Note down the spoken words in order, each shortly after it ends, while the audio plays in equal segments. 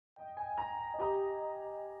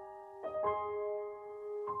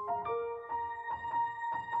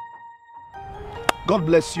God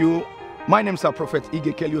bless you. My name is Prophet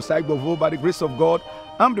Igeosaigbovo. By the grace of God,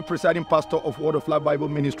 I'm the presiding pastor of Word of Life Bible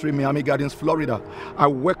Ministry, Miami Gardens, Florida. I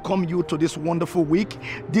welcome you to this wonderful week.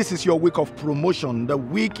 This is your week of promotion, the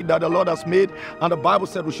week that the Lord has made, and the Bible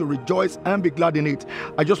said we should rejoice and be glad in it.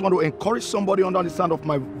 I just want to encourage somebody under the sound of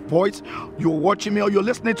my voice. You're watching me or you're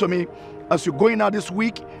listening to me. As you're going out this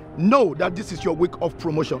week, know that this is your week of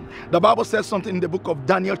promotion. The Bible says something in the book of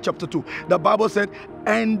Daniel chapter 2. The Bible said,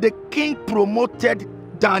 and the king promoted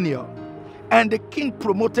Daniel. And the king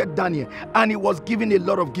promoted Daniel, and he was given a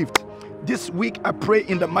lot of gifts. This week, I pray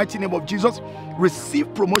in the mighty name of Jesus,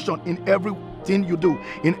 receive promotion in everything you do.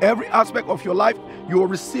 In every aspect of your life, you are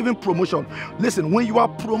receiving promotion. Listen, when you are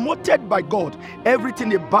promoted by God,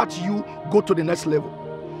 everything about you go to the next level.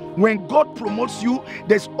 When God promotes you,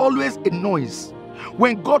 there's always a noise.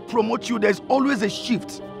 When God promotes you, there's always a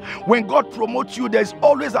shift. When God promotes you, there's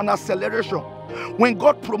always an acceleration. When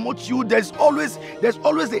God promotes you, there's always a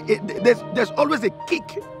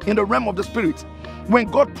kick in the realm of the spirit.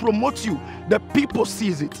 When God promotes you, the people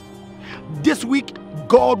sees it. This week,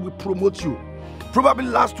 God will promote you. Probably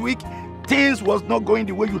last week, things was not going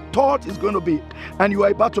the way you thought it's going to be, and you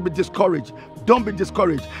are about to be discouraged. Don't be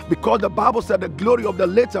discouraged, because the Bible said the glory of the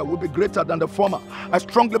later will be greater than the former. I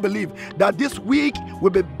strongly believe that this week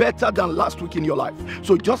will be better than last week in your life.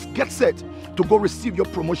 So just get set to go receive your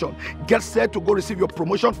promotion. Get set to go receive your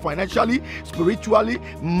promotion financially, spiritually,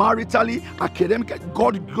 maritally, academically.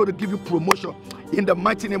 God is going to give you promotion in the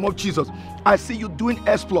mighty name of Jesus. I see you doing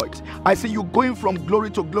exploits. I see you going from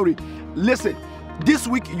glory to glory. Listen, this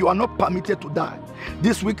week you are not permitted to die.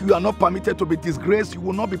 This week you are not permitted to be disgraced. You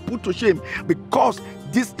will not be put to shame, because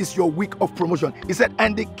this is your week of promotion. He said,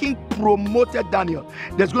 and the king promoted Daniel.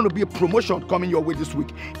 There's going to be a promotion coming your way this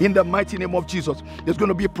week in the mighty name of Jesus. There's going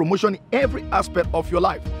to be a promotion in every aspect of your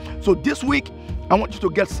life. So this week, I want you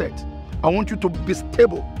to get set. I want you to be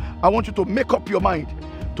stable. I want you to make up your mind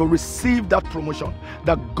to receive that promotion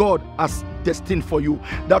that God has destined for you,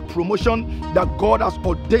 that promotion that God has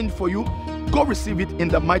ordained for you. Go receive it in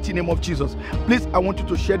the mighty name of Jesus. Please, I want you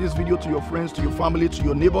to share this video to your friends, to your family, to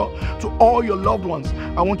your neighbor, to all your loved ones.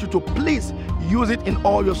 I want you to please use it in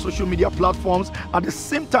all your social media platforms. At the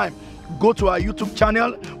same time, go to our YouTube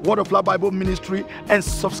channel, Word of Life Bible Ministry, and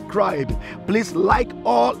subscribe. Please like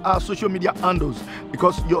all our social media handles,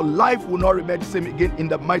 because your life will not remain the same again in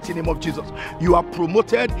the mighty name of Jesus. You are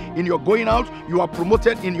promoted in your going out. You are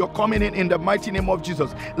promoted in your coming in the mighty name of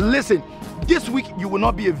Jesus. Listen, this week you will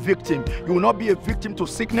not be a victim. You will not be a victim to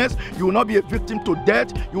sickness. You will not be a victim to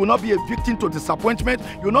death. You will not be a victim to disappointment.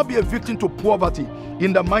 You will not be a victim to poverty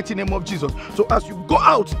in the mighty name of Jesus. So as you go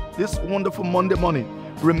out this wonderful Monday morning,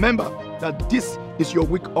 remember that this is your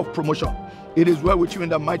week of promotion. It is well with you in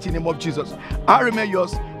the mighty name of Jesus. I remain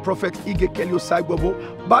yours, Prophet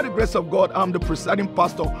Igeosaigbovo. By the grace of God, I'm the presiding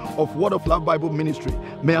pastor of Word of Life Bible Ministry,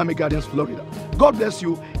 Miami Gardens, Florida. God bless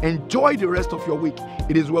you. Enjoy the rest of your week.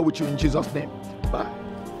 It is well with you in Jesus' name. Bye.